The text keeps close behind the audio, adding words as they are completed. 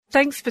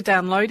Thanks for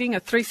downloading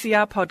a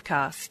 3CR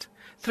podcast.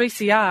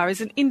 3CR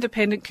is an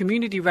independent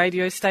community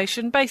radio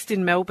station based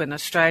in Melbourne,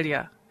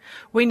 Australia.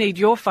 We need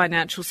your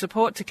financial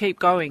support to keep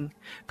going.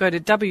 Go to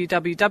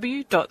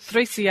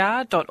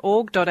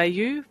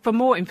www.3cr.org.au for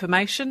more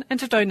information and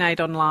to donate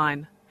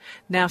online.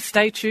 Now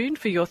stay tuned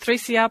for your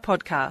 3CR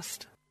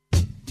podcast.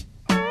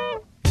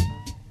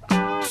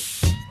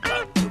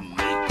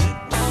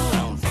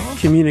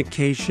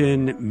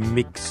 Communication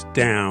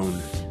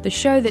Mixdown. The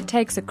show that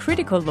takes a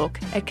critical look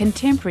at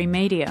contemporary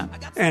media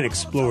And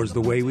explores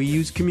the way we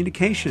use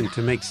communication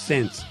to make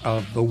sense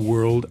of the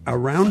world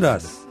around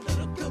us.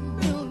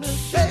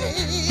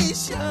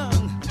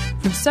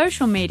 From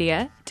social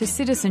media to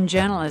citizen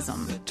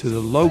journalism. To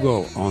the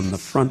logo on the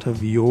front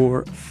of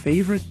your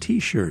favourite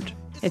T-shirt.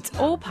 It's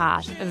all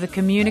part of the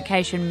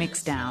Communication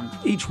Mixdown.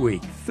 Each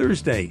week,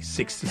 Thursday,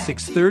 6 to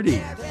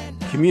 6:30.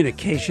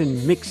 Communication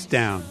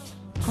Mixdown.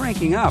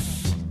 Cranking up.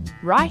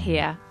 Right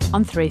here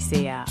on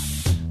 3CR.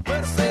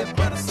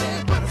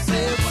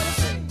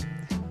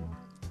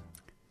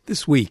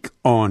 This week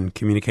on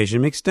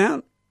Communication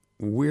Mixdown,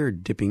 we're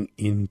dipping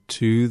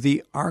into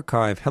the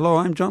archive. Hello,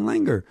 I'm John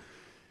Langer.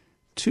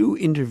 2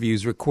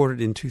 interviews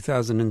recorded in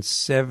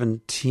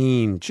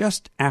 2017,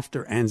 just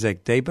after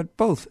Anzac Day, but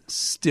both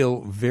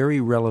still very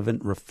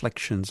relevant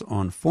reflections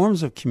on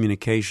forms of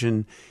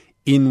communication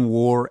in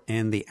war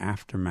and the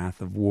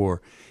aftermath of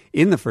war.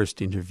 In the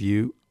first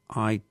interview,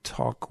 I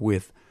talk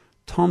with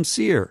Tom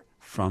Sear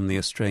from the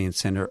Australian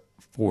Centre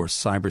for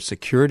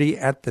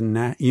Cybersecurity at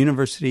the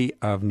University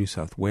of New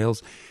South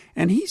Wales,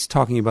 and he's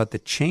talking about the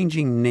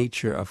changing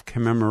nature of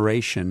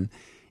commemoration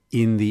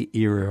in the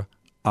era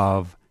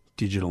of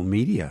digital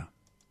media.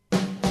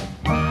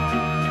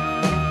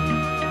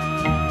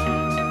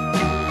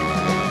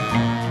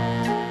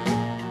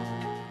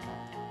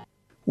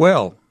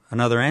 Well,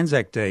 another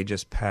Anzac Day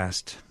just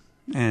passed.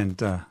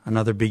 And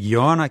another big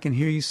yawn, I can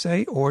hear you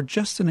say, or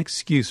just an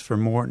excuse for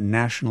more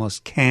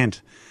nationalist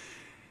cant.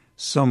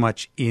 So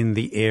much in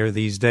the air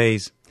these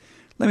days.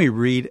 Let me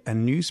read a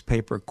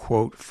newspaper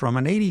quote from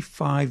an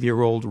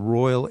 85-year-old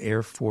Royal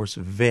Air Force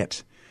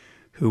vet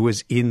who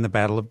was in the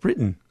Battle of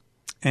Britain.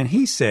 And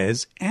he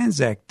says,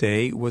 Anzac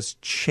Day has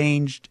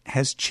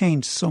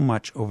changed so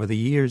much over the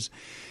years.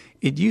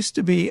 It used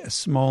to be a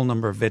small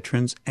number of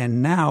veterans,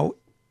 and now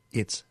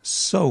it's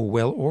so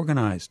well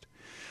organized.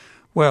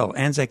 Well,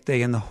 Anzac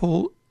Day and the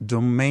whole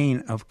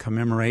domain of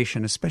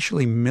commemoration,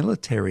 especially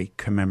military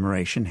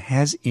commemoration,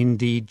 has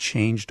indeed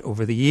changed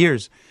over the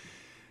years.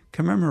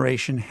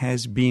 Commemoration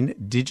has been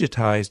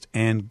digitized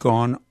and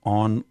gone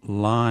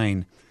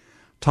online.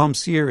 Tom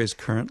Sear is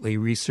currently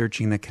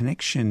researching the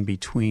connection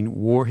between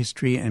war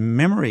history and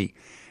memory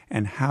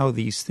and how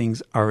these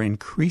things are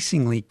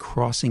increasingly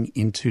crossing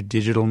into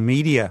digital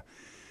media.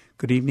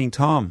 Good evening,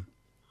 Tom.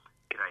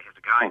 G'day, how's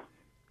it going?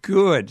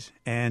 Good.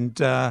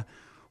 And,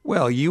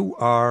 well, you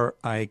are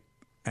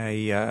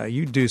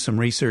you do some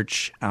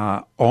research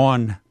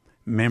on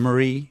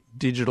memory,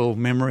 digital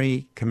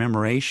memory,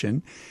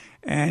 commemoration,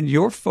 and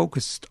you're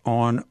focused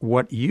on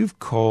what you've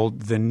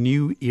called the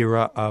new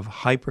era of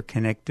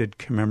hyper-connected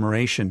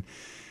commemoration.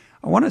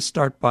 I want to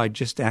start by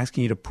just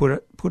asking you to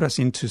put us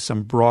into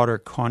some broader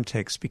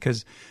context,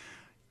 because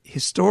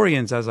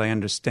historians, as I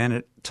understand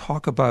it,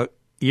 talk about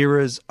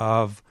eras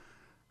of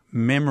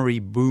memory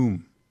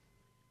boom.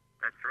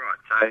 That's right.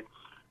 So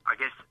I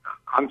guess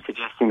I'm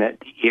suggesting that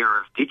the era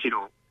of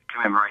digital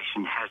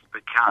commemoration has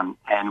begun,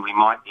 and we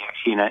might be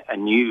actually in a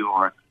new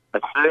or a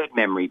third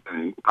memory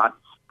boom. But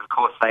of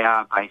course, they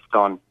are based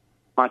on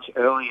much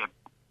earlier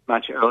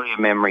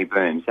memory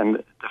booms. And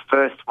the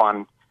first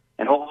one,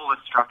 and all the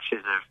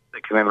structures of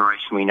the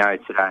commemoration we know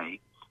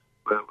today,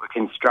 were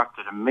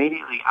constructed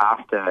immediately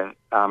after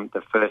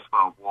the First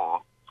World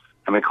War,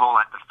 and we call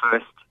that the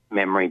first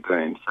memory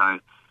boom. So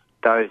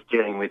those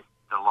dealing with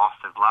the loss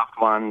of loved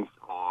ones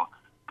or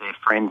their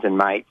friends and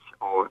mates,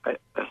 or a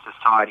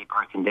society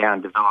broken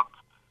down, developed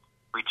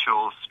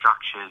rituals,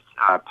 structures,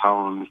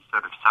 poems,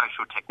 sort of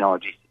social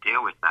technologies to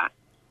deal with that.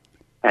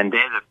 And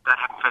that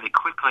happened fairly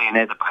quickly, and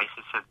they're the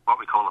basis of what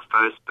we call the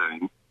first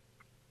boom.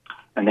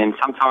 And then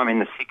sometime in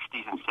the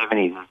 60s and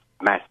 70s, as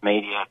mass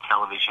media,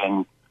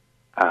 television,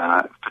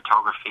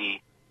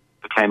 photography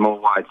became more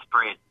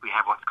widespread, we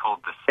have what's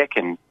called the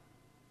second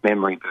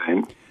memory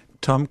boom.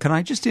 Tom, can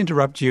I just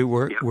interrupt you?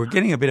 We're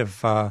getting a bit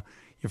of...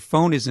 your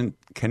phone isn't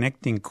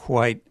connecting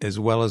quite as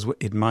well as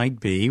it might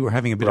be. We're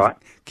having a bit of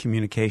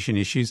communication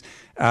issues.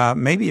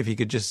 Maybe if you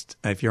could just,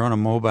 if you're on a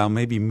mobile,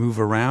 maybe move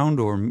around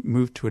or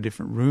move to a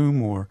different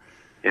room or...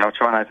 Yeah, I'll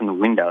try and open the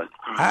windows.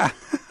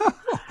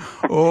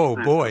 Oh,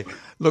 boy.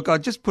 Look, I'll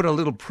just put a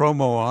little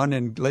promo on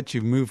and let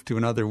you move to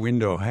another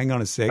window. Hang on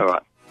a sec. All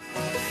right.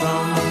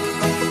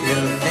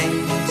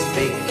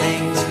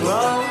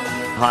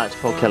 Hi, it's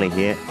Paul Kelly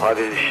here. Hi,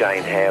 this is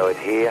Shane Howard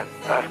here,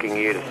 asking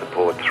you to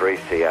support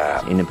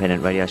 3CR.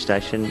 Independent radio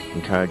station,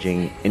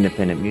 encouraging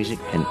independent music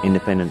and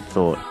independent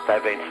thought.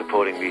 They've been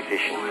supporting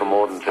musicians for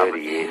more than 30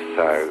 years,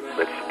 so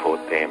let's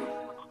support them.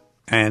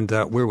 And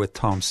we're with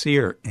Tom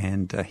Sear,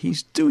 and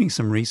he's doing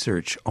some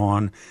research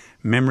on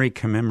memory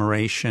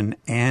commemoration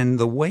and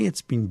the way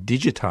it's been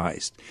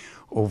digitized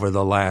over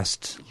the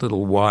last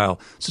little while.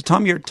 So,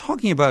 Tom, you're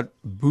talking about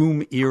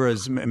boom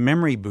eras,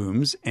 memory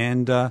booms,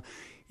 and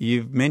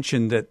you've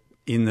mentioned that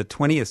in the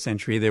 20th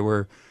century there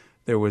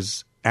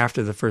was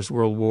after the First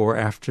World War,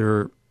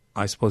 after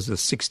I suppose the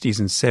 60s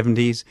and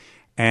 70s,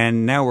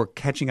 and now we're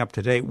catching up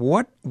today.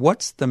 What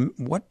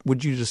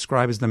would you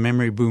describe as the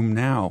memory boom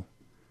now?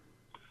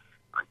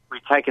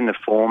 We've taken the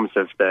forms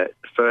of the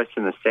first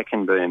and the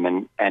second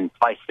boom and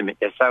placed them.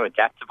 They're so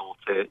adaptable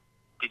to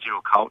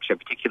digital culture,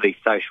 particularly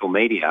social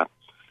media,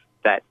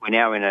 that we're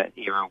now in an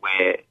era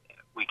where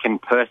we can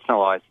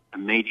personalise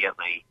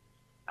immediately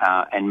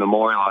and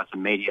memorialise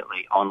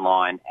immediately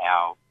online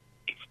our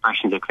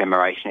expressions of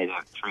commemoration,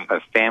 either through a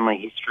family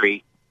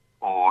history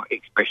or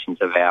expressions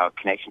of our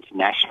connection to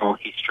national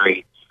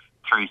history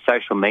through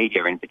social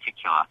media in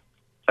particular.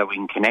 So we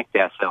can connect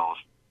ourselves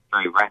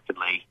very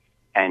rapidly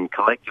and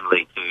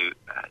collectively to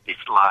this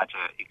larger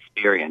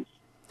experience.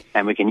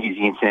 And we can use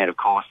the internet, of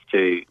course,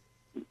 to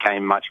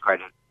gain much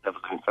greater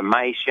levels of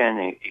information,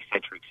 et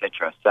cetera, et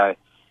cetera.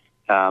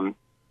 So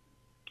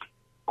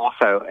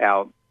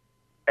also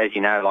as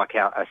you know, like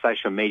our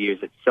social media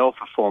is itself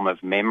a form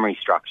of memory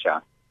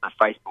structure.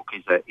 Facebook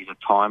is a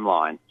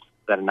timeline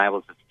that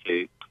enables us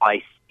to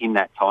place in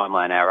that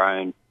timeline our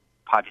own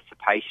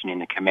participation in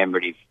the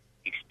commemorative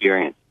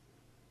experience.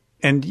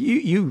 And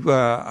you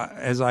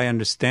as I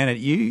understand it,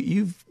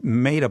 you've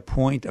made a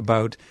point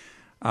about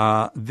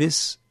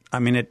this. I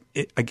mean,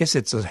 I guess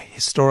it's a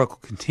historical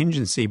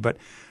contingency, but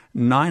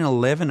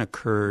 9/11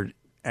 occurred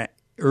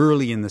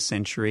early in the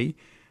century.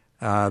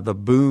 The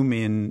boom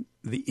in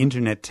the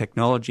internet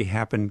technology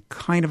happened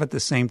kind of at the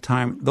same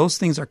time. Those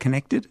things are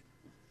connected?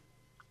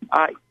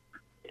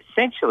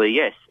 Essentially,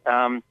 yes.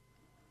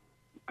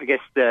 I guess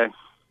the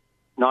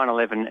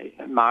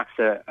 9/11 marks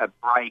a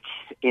break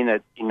in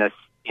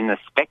the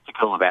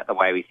spectacle about the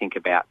way we think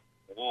about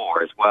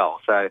war as well.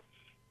 So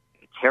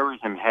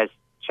terrorism has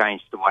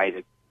changed the way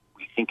that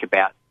we think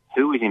about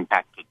who is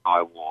impacted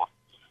by war.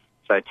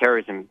 So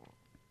terrorism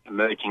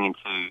emerging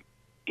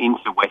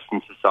into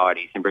Western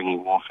societies and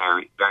bringing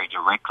warfare very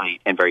directly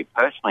and very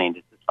personally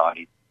into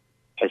societies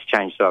has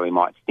changed the way we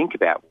might think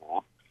about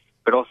war,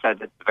 but also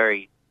the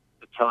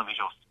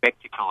televisual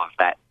spectacle of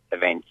that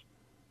event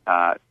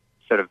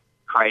sort of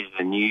created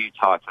a new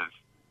type of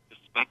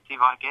perspective,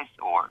 I guess,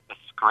 or a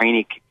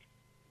screnic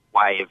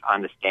way of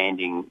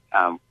understanding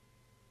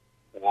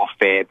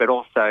warfare, but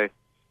also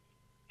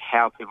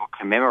how people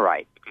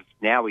commemorate, because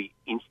now we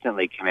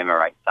instantly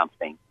commemorate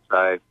something.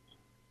 So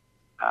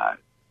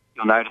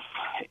you'll notice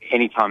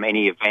anytime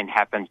any event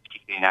happens,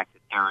 particularly an act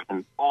of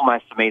terrorism,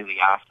 almost immediately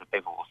after,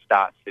 people will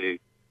start to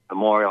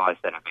memorialise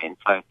that event.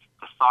 So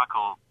the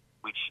cycle,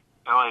 which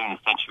earlier in the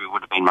century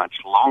would have been much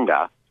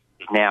longer,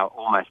 is now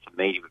almost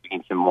immediate. We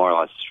begin to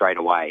memorialise straight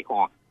away.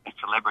 Or a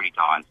celebrity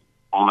dies,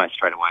 almost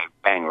straight away,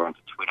 bang, we're onto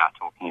Twitter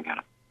talking about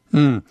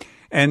it.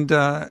 And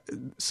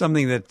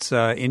something that's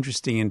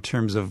interesting in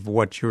terms of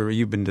what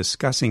you've been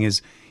discussing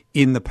is,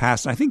 in the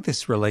past, I think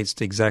this relates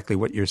to exactly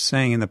what you're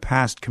saying. In the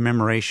past,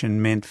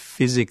 commemoration meant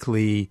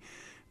physically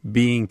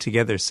being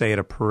together, say at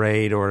a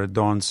parade or a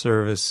dawn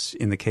service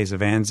in the case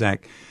of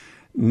Anzac.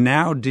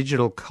 Now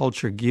digital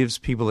culture gives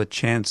people a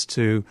chance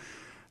to,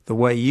 the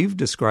way you've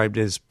described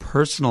it, is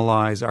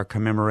personalize our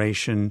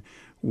commemoration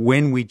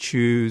when we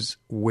choose,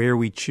 where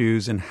we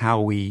choose, and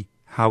how we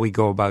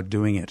go about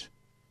doing it.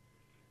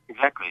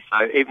 Exactly.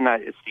 So even though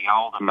it's the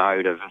older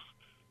mode of us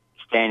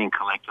standing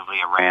collectively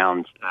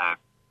around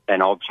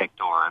an object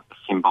or a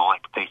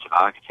symbolic piece of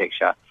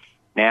architecture,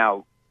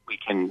 now we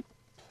can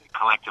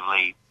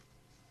collectively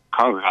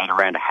congregate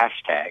around a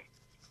hashtag.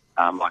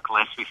 Like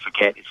Lest We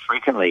Forget is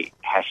frequently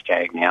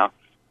hashtag now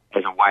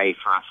as a way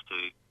for us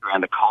to,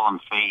 around a column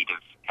feed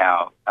of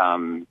our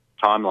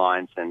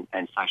timelines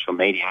and social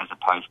media, as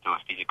opposed to a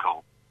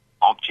physical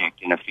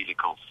object in a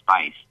physical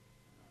space.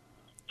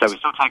 So we're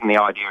still taking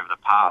the idea of the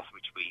past,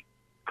 which we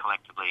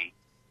collectively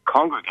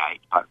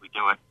congregate, but we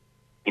do it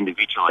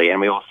individually,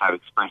 and we also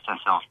express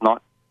ourselves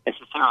not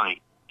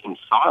necessarily in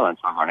silence,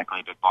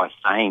 ironically, but by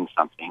saying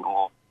something,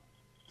 or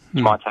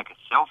you might take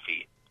a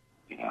selfie,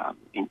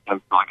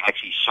 like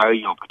actually show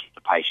your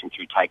participation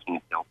through taking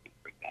a selfie,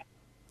 for example.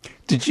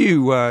 Did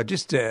you,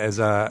 just as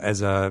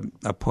a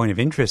point of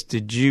interest,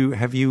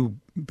 have you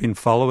been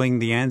following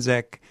the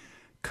Anzac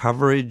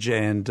coverage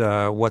and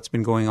what's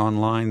been going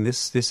online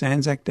this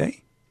Anzac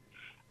Day?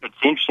 It's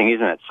interesting,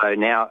 isn't it? So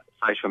now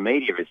social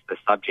media is the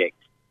subject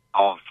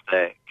of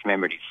the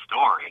commemorative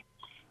story.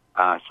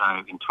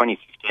 So in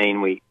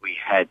 2015, we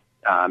had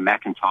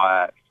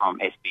McIntyre from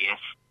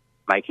SBS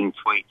making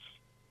tweets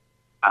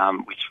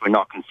which were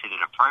not considered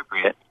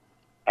appropriate.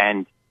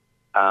 And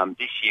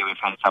this year we've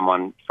had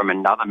someone from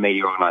another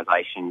media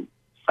organisation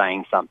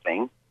saying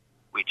something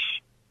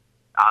which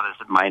others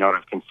may not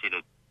have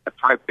considered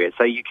appropriate.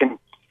 So you can,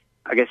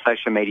 I guess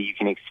social media, you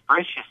can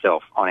express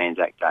yourself on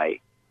Anzac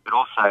Day, but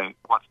also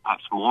what's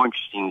perhaps more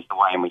interesting is the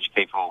way in which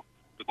people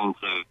begin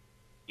to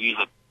use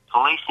it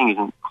policing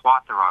isn't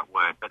quite the right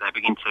word, but they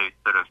begin to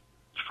sort of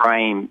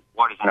frame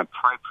what is an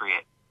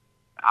appropriate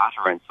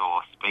utterance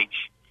or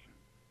speech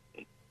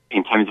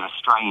in terms of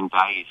Australian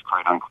days,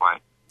 quote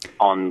unquote,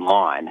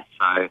 online.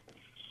 So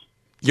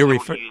you're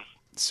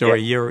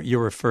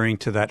referring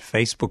to that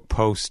Facebook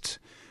post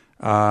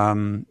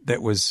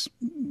that was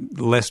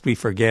 "Lest We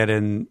Forget"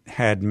 and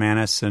had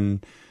Manus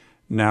and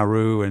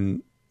Nauru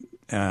and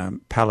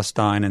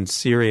Palestine and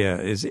Syria.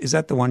 Is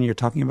that the one you're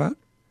talking about?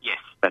 Yes,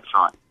 that's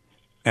right.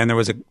 And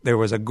there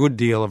was a good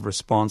deal of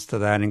response to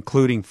that,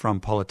 including from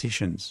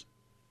politicians.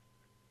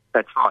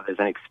 That's right.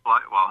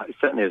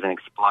 Certainly there's an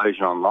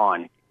explosion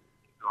online,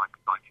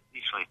 like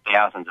literally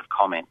thousands of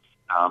comments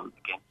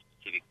against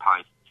specific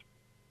posts,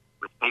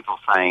 with people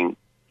saying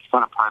it's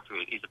not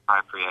appropriate, is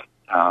appropriate.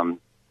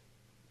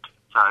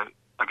 So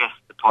I guess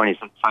the point is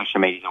that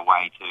social media is a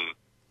way to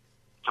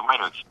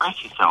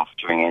express yourself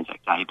during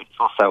Anzac Day, but it's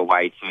also a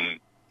way to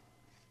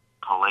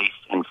police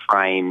and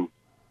frame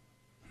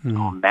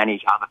or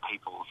manage other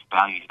people's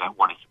values about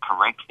what is the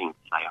correct thing to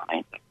say on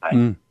Anzac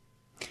Day.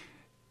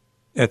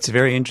 That's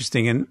very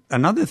interesting. And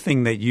another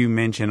thing that you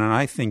mentioned, and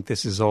I think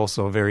this is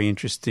also a very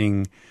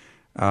interesting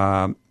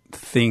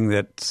thing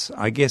that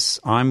I guess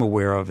I'm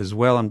aware of as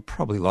well, and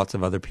probably lots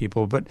of other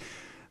people, but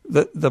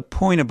the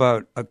point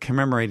about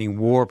commemorating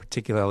war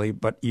particularly,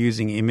 but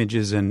using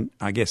images and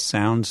I guess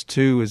sounds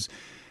too, is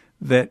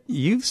that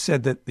you've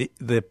said that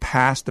the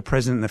past, the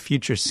present, and the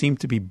future seem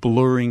to be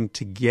blurring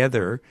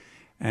together.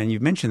 And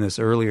you mentioned this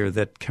earlier,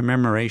 that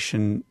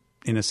commemoration,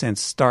 in a sense,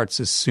 starts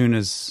as soon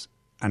as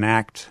an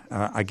act,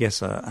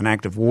 an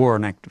act of war,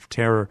 an act of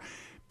terror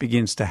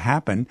begins to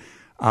happen.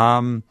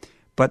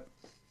 But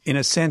in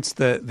a sense,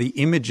 the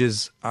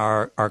images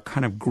are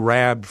kind of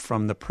grabbed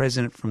from the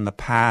present, from the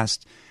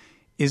past.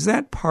 Is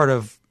that part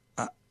of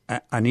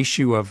an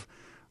issue of,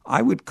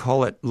 I would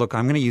call it, look,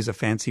 I'm going to use a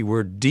fancy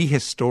word,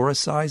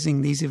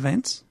 dehistoricizing these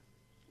events?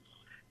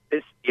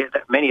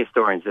 Many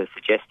historians are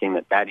suggesting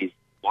that is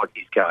what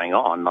is going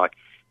on. Like,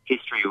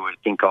 history we would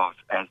think of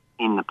as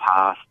in the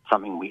past,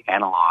 something we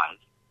analyse,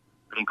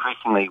 but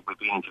increasingly we're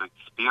beginning to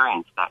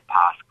experience that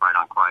past, quote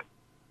unquote,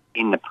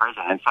 in the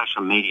present. And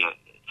social media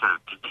sort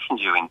of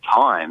positions you in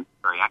time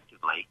very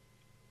actively.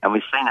 And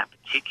we've seen that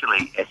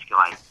particularly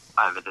escalate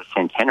over the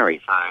centenary.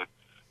 So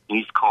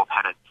News Corp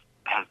has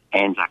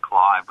Anzac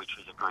Live, which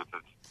was a group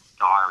of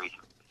diaries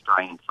of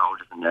Australian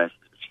soldiers and nurses,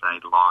 which they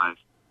live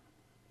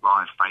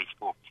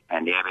Facebooked,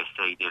 and the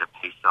ABC did a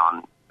piece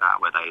on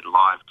where they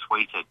live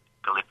tweeted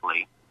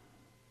Gallipoli.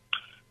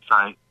 So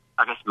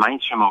I guess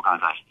mainstream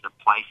organisations are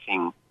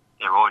placing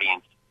their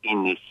audience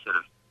in this sort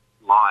of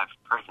live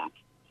present.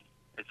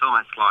 It's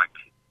almost like,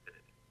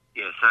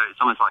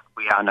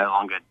 we are no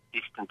longer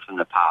distant from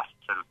the past.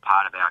 It's sort of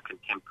part of our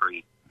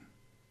contemporary.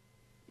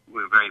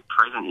 We're very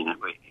present in it,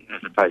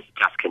 as opposed to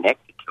just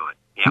connected to it.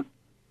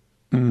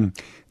 Yeah.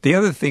 The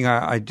other thing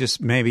I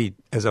just maybe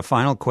as a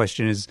final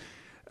question is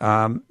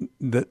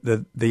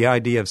the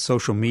idea of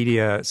social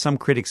media. Some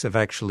critics have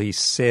actually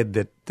said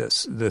that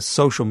the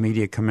social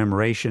media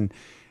commemoration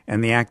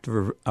and the act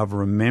of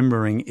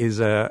remembering is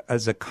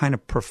as a kind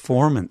of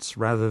performance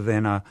rather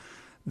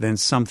than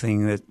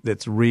something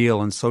that's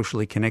real and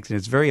socially connected.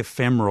 It's very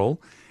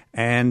ephemeral,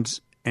 and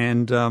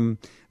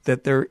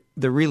that there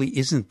really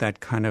isn't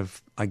that kind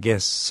of, I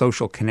guess,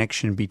 social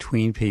connection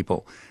between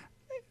people.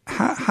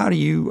 How do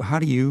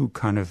you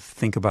kind of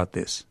think about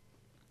this?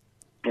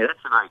 Yeah, that's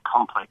a very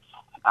complex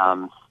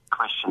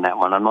question, that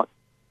one. I'm not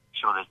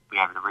sure that we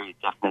have a really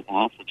definite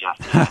answer,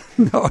 Justin.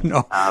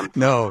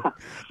 No.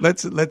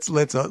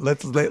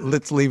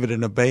 Let's leave it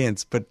in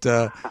abeyance. But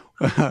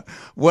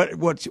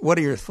what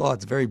are your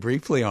thoughts, very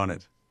briefly, on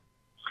it?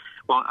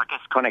 Well, I guess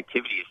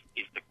connectivity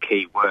is the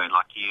key word.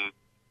 Like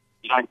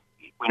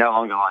we're no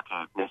longer like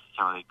a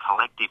necessarily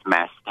collective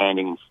mass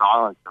standing in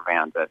silence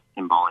around a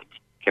symbolic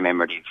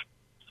commemorative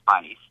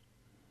space,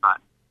 but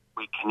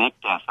we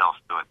connect ourselves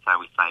to it. So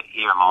we say,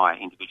 here am I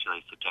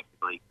individually,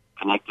 subjectively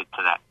connected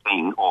to that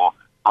thing, or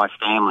my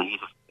family.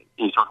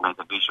 You're talking about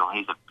the visual.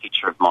 Here's a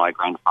picture of my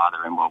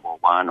grandfather in World War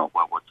I or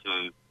World War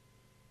II.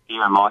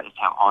 Here am I, is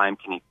how I am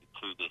connected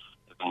to this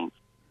event.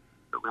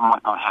 But we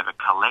might not have a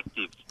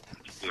collective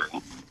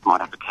experience. We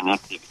might have a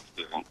connective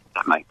experience, if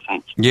that makes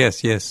sense.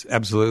 Yes,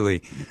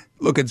 absolutely.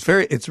 Look,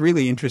 it's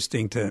really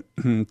interesting to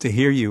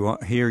hear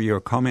your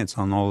comments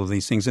on all of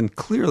these things, and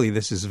clearly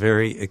this is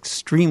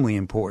extremely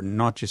important,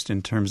 not just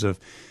in terms of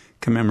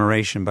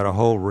commemoration, but a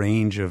whole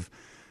range of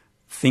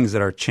things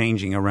that are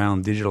changing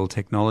around digital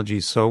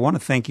technologies. So I want to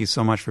thank you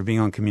so much for being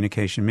on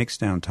Communication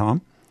Mixdown,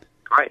 Tom.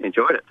 Great,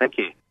 enjoyed it. Thank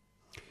you.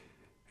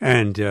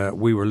 And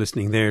we were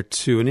listening there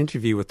to an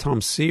interview with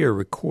Tom Sear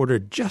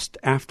recorded just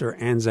after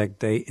Anzac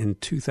Day in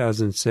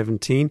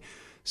 2017.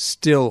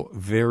 Still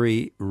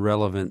very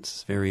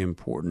relevant, very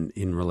important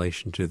in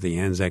relation to the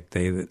Anzac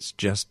Day that's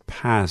just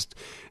passed.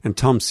 And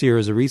Tom Sear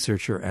is a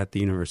researcher at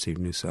the University of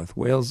New South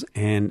Wales.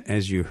 And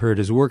as you heard,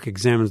 his work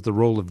examines the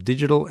role of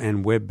digital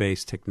and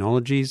web-based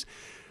technologies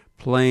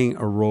playing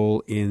a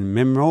role in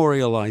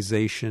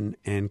memorialization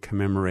and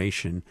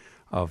commemoration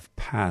of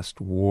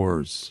past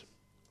wars.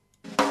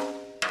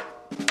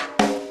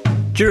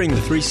 During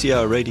the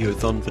 3CR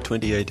Radiothon for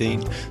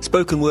 2018,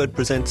 Spoken Word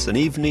presents an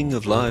evening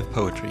of live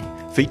poetry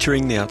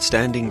featuring the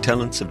outstanding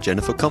talents of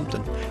Jennifer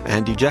Compton,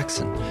 Andy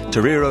Jackson,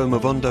 Tariro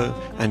Mavondo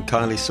and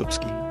Kylie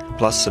Supski,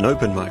 plus an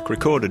open mic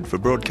recorded for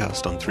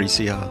broadcast on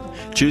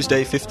 3CR,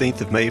 Tuesday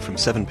 15th of May from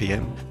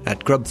 7pm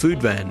at Grub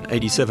Food Van,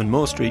 87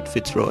 Moore Street,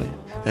 Fitzroy,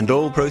 and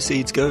all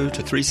proceeds go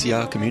to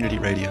 3CR Community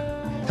Radio.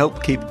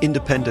 Help keep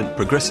independent,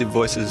 progressive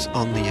voices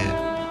on the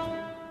air.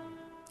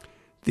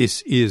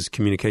 This is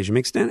Communication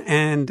Mixdown,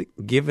 and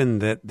given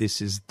that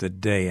this is the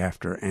day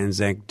after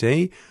Anzac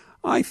Day,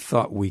 I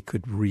thought we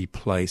could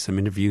replay some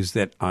interviews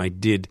that I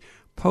did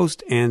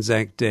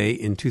post-Anzac Day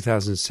in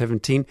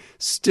 2017.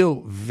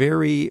 Still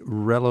very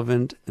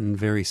relevant and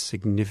very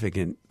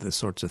significant, the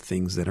sorts of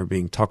things that are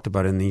being talked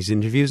about in these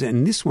interviews.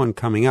 And this one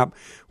coming up,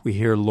 we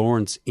hear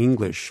Lawrence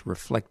English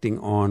reflecting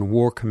on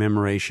war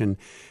commemoration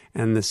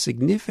and the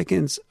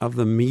significance of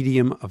the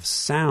medium of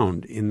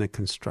sound in the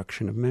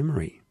construction of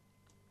memory.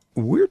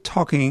 We're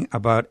talking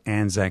about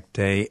Anzac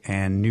Day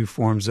and new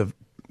forms of,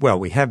 well,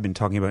 we have been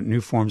talking about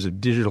new forms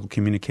of digital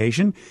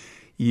communication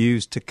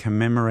used to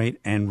commemorate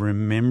and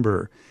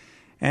remember.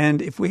 And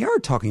if we are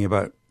talking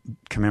about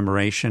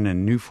commemoration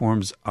and new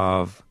forms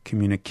of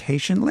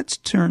communication, let's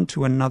turn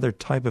to another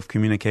type of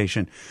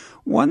communication,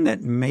 one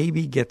that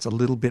maybe gets a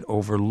little bit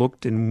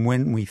overlooked in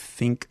when we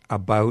think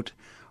about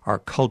our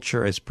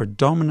culture as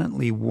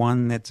predominantly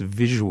one that's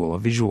visual, a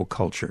visual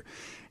culture.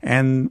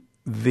 And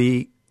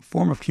the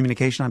form of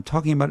communication I'm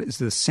talking about is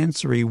the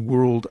sensory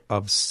world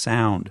of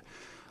sound.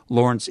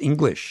 Lawrence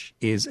English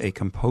is a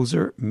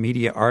composer,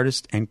 media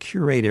artist, and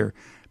curator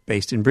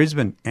based in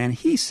Brisbane. And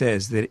he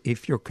says that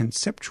if you're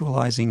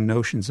conceptualizing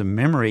notions of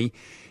memory,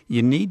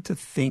 you need to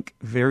think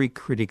very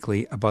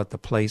critically about the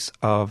place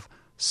of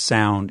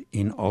sound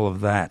in all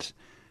of that.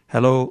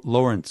 Hello,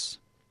 Lawrence.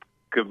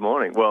 Good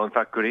morning. Well, in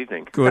fact, good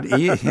evening.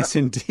 Yes,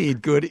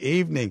 indeed. Good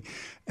evening.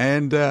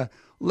 And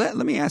let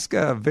me ask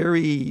a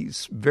very,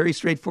 very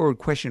straightforward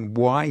question.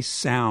 Why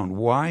sound?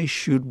 Why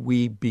should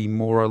we be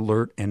more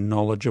alert and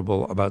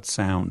knowledgeable about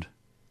sound?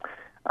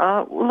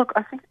 Well, look,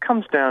 I think it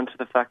comes down to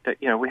the fact that,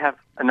 we have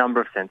a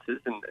number of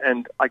senses,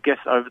 and I guess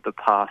over the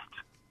past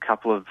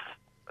couple of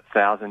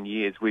thousand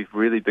years, we've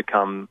really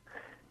become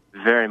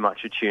very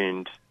much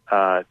attuned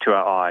to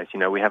our eyes.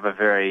 We have a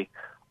very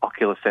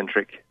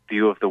oculocentric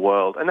view of the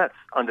world, and that's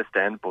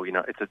understandable.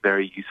 It's a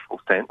very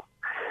useful sense.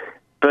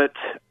 But,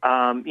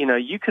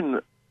 you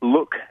can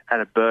look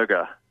at a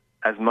burger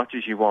as much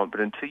as you want,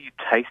 but until you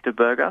taste a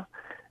burger,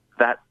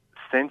 that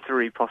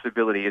sensory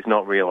possibility is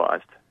not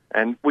realized.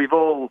 And we've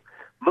all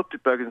looked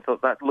at burgers and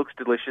thought, that looks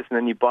delicious, and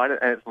then you bite it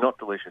and it's not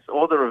delicious,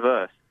 or the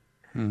reverse.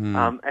 Mm-hmm.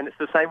 And it's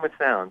the same with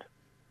sound.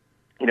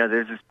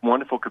 There's this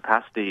wonderful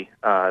capacity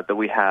that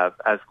we have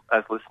as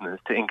listeners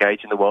to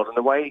engage in the world, and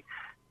the way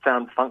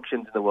sound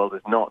functions in the world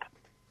is not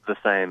the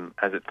same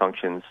as it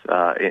functions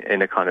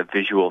in a kind of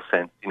visual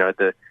sense.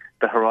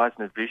 The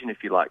horizon of vision,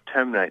 if you like,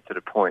 terminates at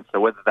a point. So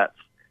whether that's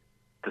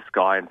the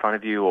sky in front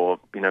of you or,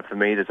 for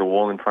me, there's a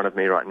wall in front of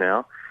me right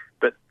now.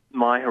 But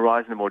my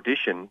horizon of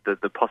audition,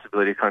 the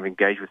possibility to kind of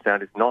engage with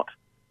sound is not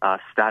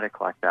static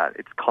like that.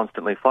 It's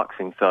constantly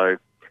fluxing. So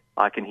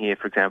I can hear,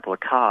 for example, a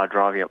car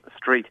driving up the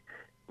street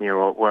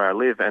near where I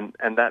live, and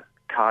that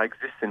car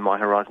exists in my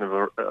horizon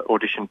of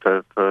audition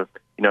for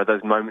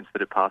those moments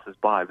that it passes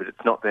by, but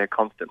it's not there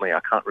constantly.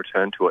 I can't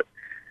return to it.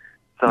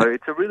 So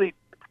it's a really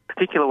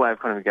particular way of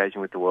kind of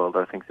engaging with the world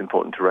I think is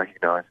important to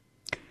recognize.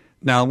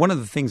 Now, one of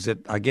the things that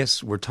I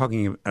guess we're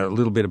talking a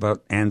little bit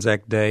about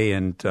Anzac Day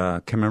and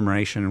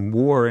commemoration and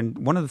war,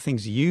 and one of the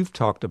things you've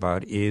talked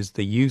about is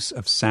the use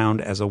of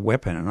sound as a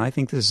weapon, and I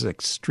think this is an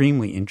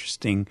extremely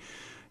interesting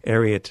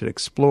area to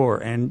explore.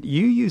 And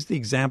you use the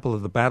example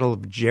of the Battle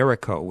of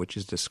Jericho, which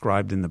is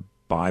described in the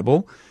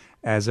Bible,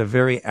 as a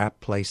very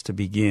apt place to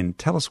begin.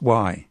 Tell us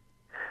why.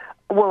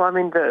 Well,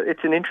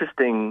 it's an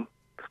interesting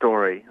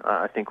story,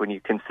 I think, when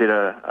you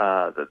consider,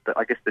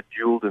 the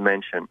dual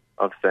dimension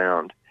of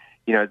sound.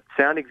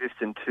 Sound exists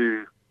in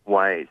two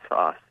ways for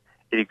us.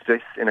 It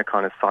exists in a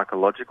kind of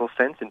psychological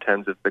sense in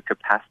terms of the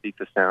capacity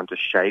for sound to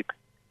shape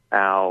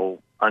our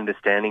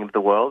understanding of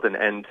the world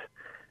and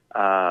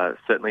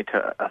certainly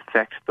to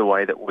affect the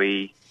way that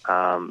we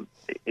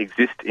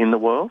exist in the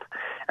world.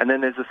 And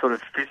then there's a sort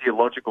of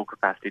physiological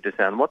capacity to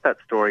sound. What that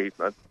story,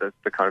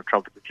 the kind of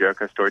Trumpets of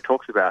Jericho story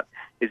talks about,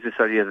 is this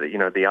idea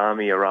that, the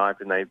army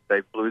arrived and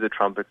they blew the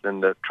trumpets,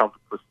 and the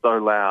trumpets were so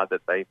loud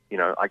that they,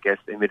 I guess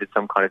emitted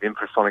some kind of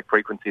infrasonic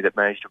frequency that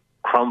managed to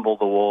crumble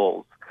the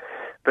walls.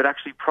 But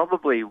actually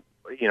probably,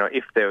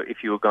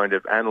 if you were going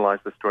to analyze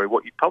the story,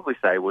 what you'd probably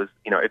say was,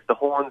 if the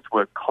horns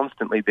were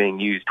constantly being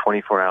used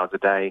 24 hours a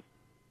day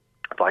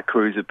by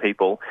crews of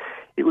people,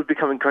 it would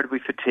become incredibly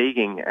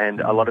fatiguing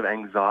and a lot of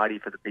anxiety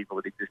for the people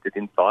that existed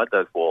inside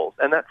those walls.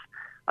 And that's,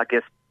 I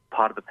guess,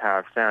 part of the power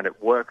of sound.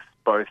 It works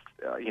both,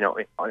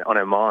 on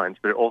our minds,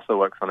 but it also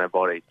works on our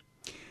bodies.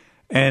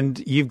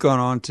 And you've gone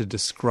on to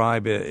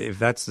describe, if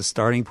that's the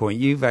starting point,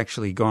 you've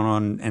actually gone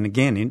on, and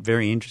again,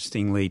 very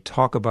interestingly,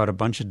 talk about a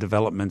bunch of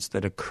developments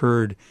that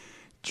occurred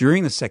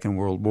during the Second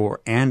World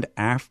War and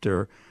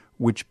after,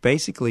 which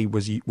basically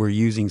were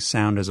using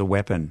sound as a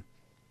weapon.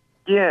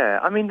 Yeah,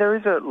 I mean, there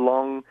is a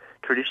long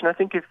tradition. I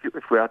think if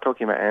we are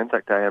talking about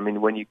Anzac Day, I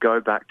mean, when you go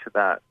back to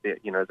that,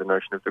 the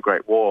notion of the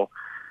Great War,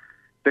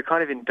 the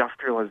kind of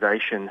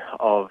industrialization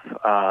of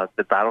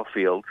the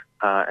battlefield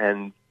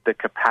and the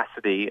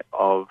capacity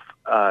of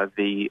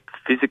the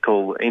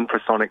physical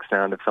infrasonic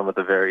sound of some of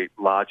the very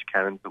large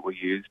cannons that were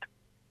used,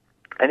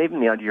 and even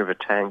the idea of a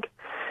tank,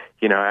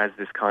 as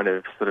this kind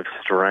of sort of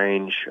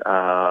strange,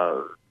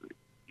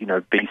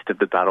 beast of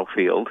the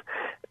battlefield,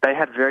 they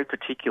had very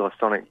particular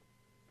sonic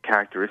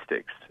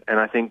characteristics. And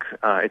I think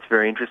it's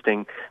very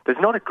interesting. There's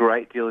not a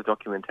great deal of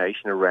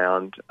documentation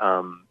around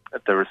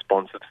the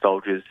response of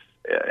soldiers,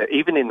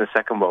 even in the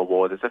Second World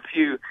War. There's a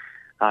few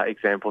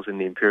examples in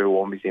the Imperial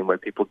War Museum where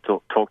people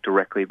talk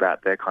directly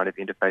about their kind of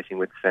interfacing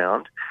with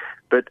sound.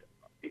 But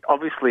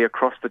obviously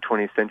across the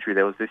 20th century,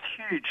 there was this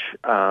huge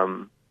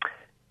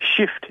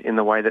shift in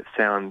the way that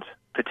sound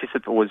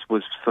was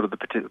sort of the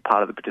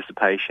part of the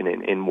participation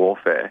in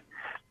warfare.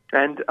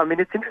 And, I mean,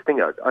 it's interesting.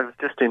 I was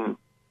just in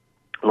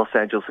Los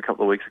Angeles a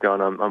couple of weeks ago,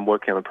 and I'm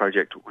working on a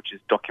project which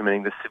is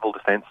documenting the civil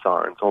defense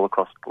sirens all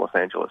across Los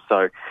Angeles.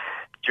 So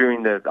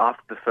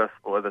after the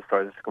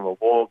Second World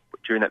War,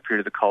 during that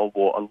period of the Cold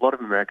War, a lot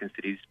of American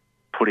cities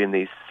put in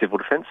these civil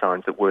defense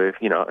sirens that were,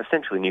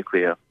 essentially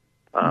nuclear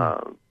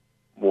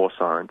war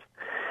sirens.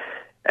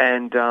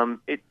 And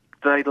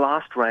they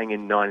last rang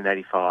in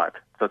 1985.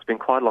 So it's been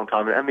quite a long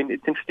time. I mean,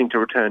 it's interesting to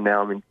return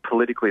now. I mean,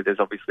 politically, there's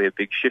obviously a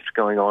big shift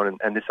going on,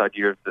 and this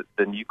idea of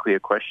the nuclear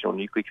question or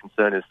nuclear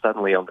concern is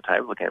suddenly on the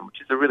table again,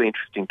 which is a really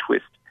interesting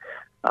twist,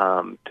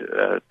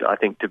 I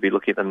think, to be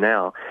looking at them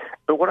now.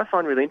 But what I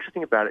find really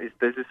interesting about it is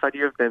there's this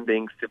idea of them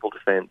being civil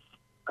defense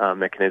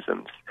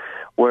mechanisms,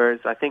 whereas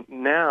I think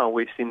now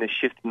we've seen this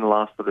shift in the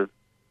last sort of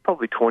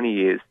probably 20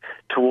 years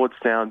towards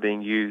sound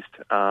being used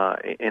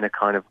in a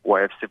kind of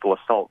way of civil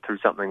assault through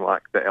something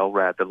like the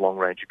LRAD, the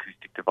long-range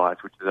acoustic device,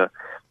 which is a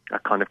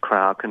kind of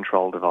crowd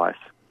control device.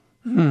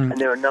 And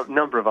there are a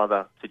number of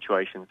other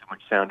situations in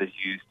which sound is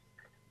used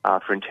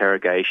for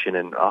interrogation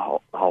and a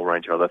whole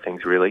range of other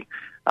things, really,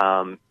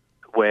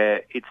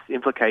 where its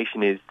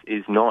implication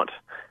is not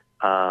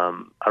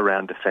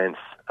around defense,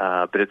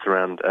 but it's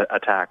around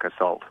attack,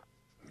 assault.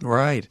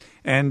 Right.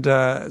 And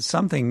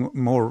something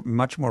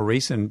much more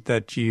recent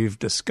that you've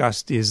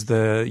discussed is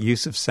the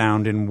use of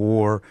sound in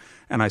war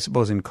and I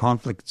suppose in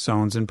conflict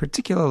zones, and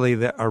particularly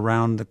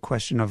around the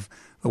question of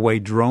the way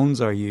drones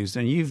are used.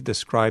 And you've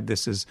described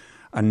this as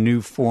a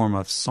new form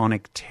of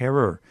sonic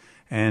terror.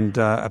 And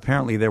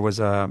apparently there was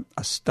a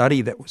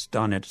study that was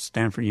done at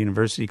Stanford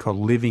University called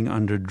Living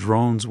Under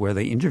Drones, where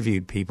they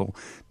interviewed people.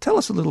 Tell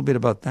us a little bit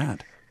about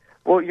that.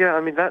 Well, yeah, I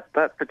mean, that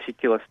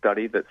particular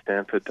study that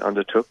Stanford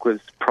undertook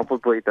was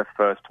probably the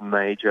first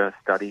major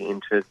study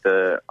into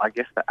the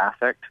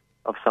affect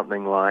of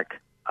something like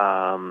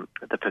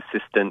the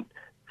persistent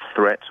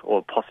threat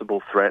or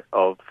possible threat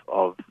of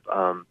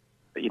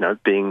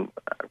being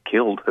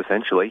killed,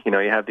 essentially. You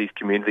have these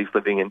communities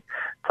living in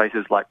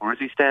places like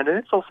Waziristan, and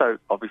it's also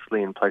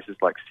obviously in places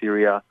like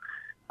Syria,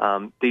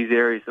 these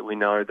areas that we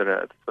know that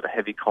are sort of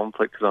heavy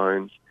conflict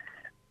zones.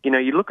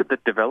 You look at the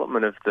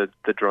development of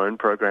the drone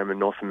program in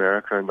North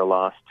America in the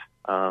last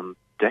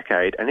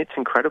decade, and it's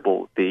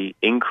incredible, the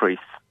increase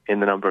in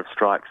the number of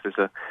strikes. There's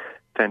a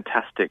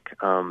fantastic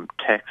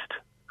text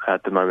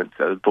at the moment,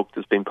 a book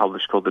that's been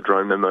published called The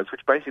Drone Memos,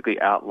 which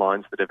basically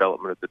outlines the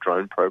development of the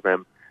drone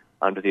program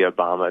under the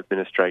Obama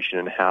administration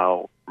and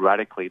how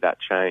radically that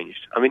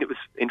changed. I mean, it was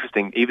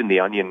interesting. Even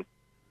The Onion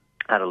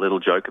had a little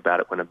joke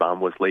about it when Obama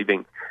was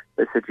leaving.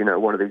 They said,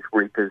 one of these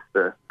Reapers,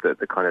 the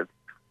kind of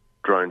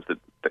drones that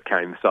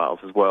carry missiles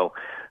as well,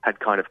 had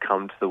kind of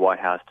come to the White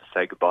House to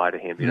say goodbye to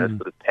him,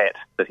 sort of pet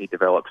that he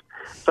developed.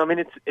 So, I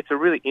mean, it's a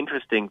really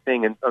interesting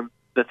thing. And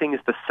the thing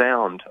is, the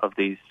sound of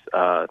these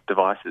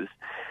devices,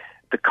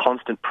 the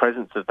constant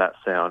presence of that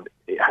sound,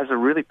 it has a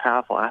really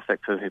powerful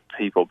affect for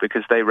people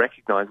because they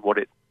recognize what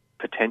it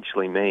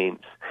potentially means.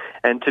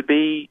 And to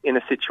be in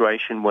a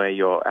situation where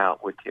you're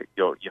out with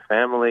your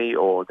family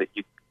or that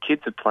your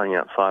kids are playing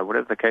outside,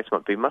 whatever the case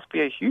might be, must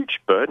be a huge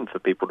burden for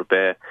people to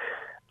bear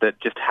that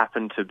just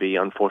happen to be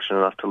unfortunate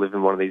enough to live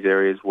in one of these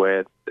areas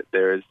where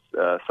there is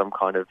some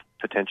kind of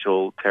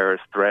potential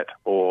terrorist threat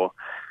or,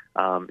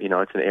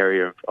 it's an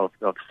area of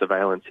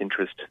surveillance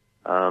interest.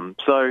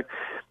 So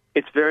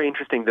it's very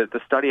interesting that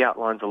the study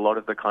outlines a lot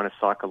of the kind of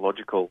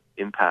psychological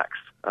impacts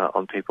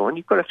on people. And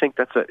you've got to think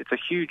it's a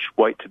huge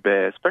weight to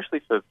bear,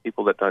 especially for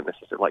people that don't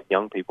necessarily, like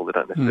young people that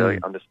don't necessarily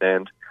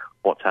understand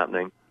what's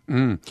happening.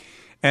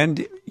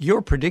 And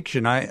your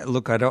prediction, I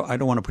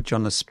don't want to put you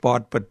on the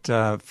spot,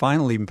 but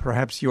finally,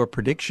 perhaps your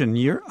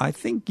prediction, I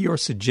think you're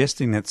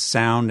suggesting that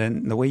sound,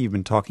 and the way you've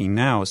been talking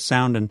now,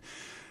 sound and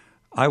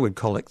I would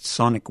call it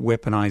sonic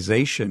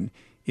weaponization,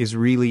 is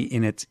really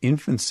in its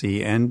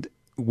infancy, and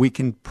we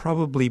can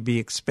probably be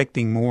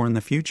expecting more in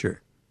the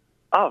future.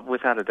 Oh,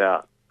 without a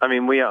doubt. I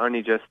mean, we are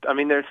only just,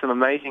 there's some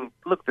amazing,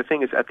 look, the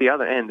thing is, at the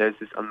other end, there's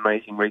this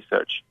amazing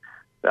research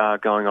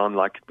going on,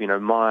 like,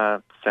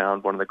 Meyer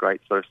Sound, one of the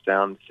great sort of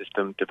sound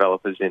system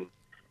developers in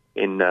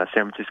in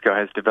San Francisco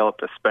has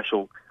developed a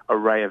special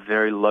array of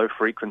very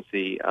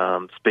low-frequency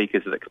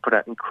speakers that can put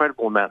out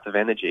incredible amounts of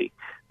energy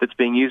that's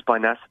being used by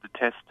NASA to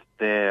test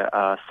their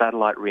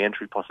satellite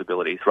re-entry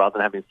possibilities. Rather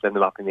than having to send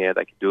them up in the air,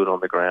 they can do it on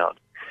the ground.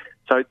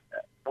 So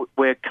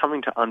we're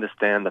coming to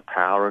understand the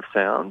power of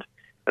sound.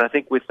 And I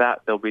think with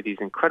that, there'll be these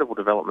incredible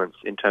developments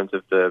in terms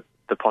of the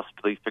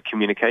possibilities for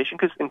communication,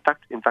 because in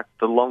fact,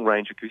 the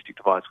long-range acoustic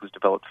device was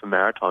developed for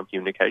maritime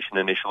communication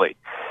initially,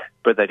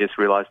 but they just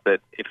realized that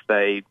if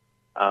they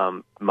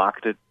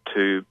marketed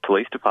to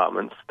police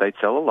departments, they'd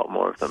sell a lot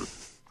more of them.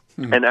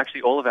 And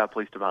actually, all of our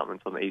police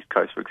departments on the East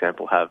Coast, for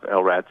example, have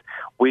LRADs.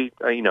 We,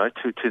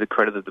 to the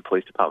credit of the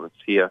police departments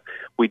here,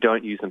 we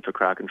don't use them for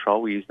crowd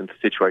control. We use them for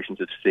situations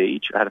of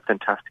siege. I had a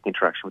fantastic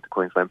interaction with the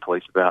Queensland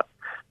Police about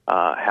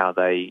how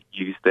they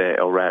use their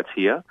LRADs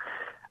here.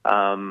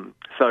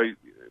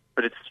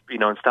 But it's,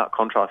 in stark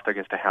contrast, I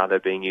guess, to how they're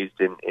being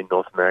used in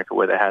North America,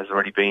 where there has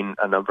already been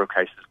a number of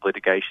cases of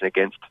litigation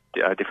against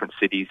different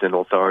cities and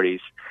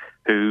authorities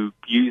who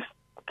use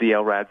the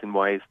LRADs in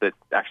ways that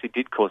actually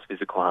did cause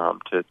physical harm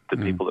to the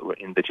people that were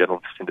in the general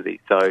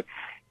vicinity. So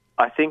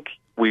I think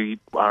we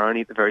are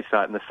only at the very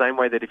start, in the same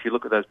way that if you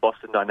look at those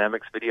Boston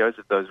Dynamics videos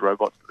of those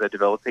robots that they're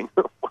developing,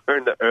 we're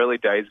in the early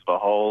days of a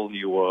whole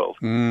new world.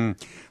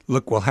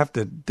 Look, we'll have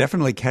to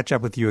definitely catch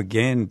up with you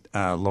again,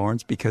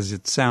 Lawrence, because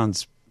it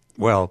sounds,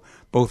 well,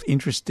 both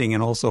interesting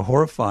and also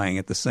horrifying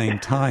at the same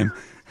time.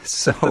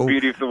 So the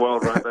beauty of the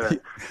world right there.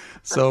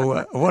 So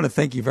I want to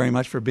thank you very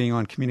much for being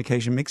on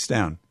Communication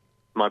Mixdown.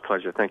 My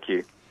pleasure. Thank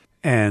you.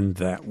 And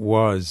that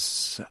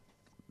was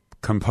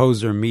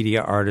composer,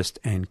 media artist,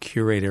 and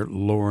curator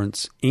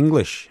Lawrence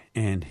English.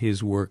 And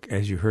his work,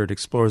 as you heard,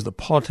 explores the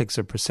politics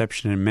of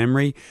perception and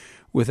memory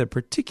with a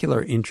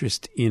particular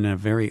interest in a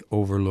very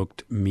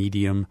overlooked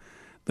medium,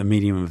 the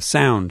medium of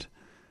sound.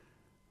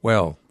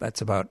 Well, that's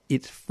about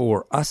it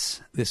for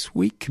us this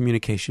week.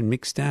 Communication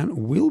Mixdown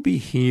will be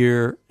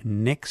here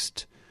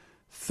next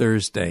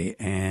Thursday,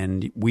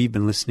 and we've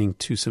been listening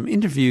to some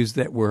interviews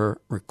that were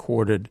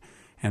recorded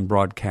and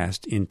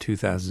broadcast in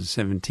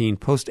 2017.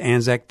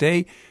 Post-Anzac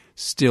Day,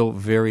 still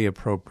very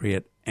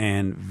appropriate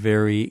and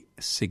very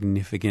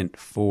significant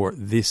for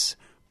this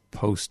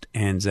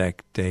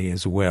post-Anzac Day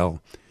as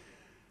well.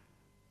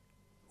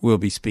 We'll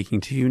be speaking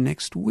to you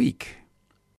next week.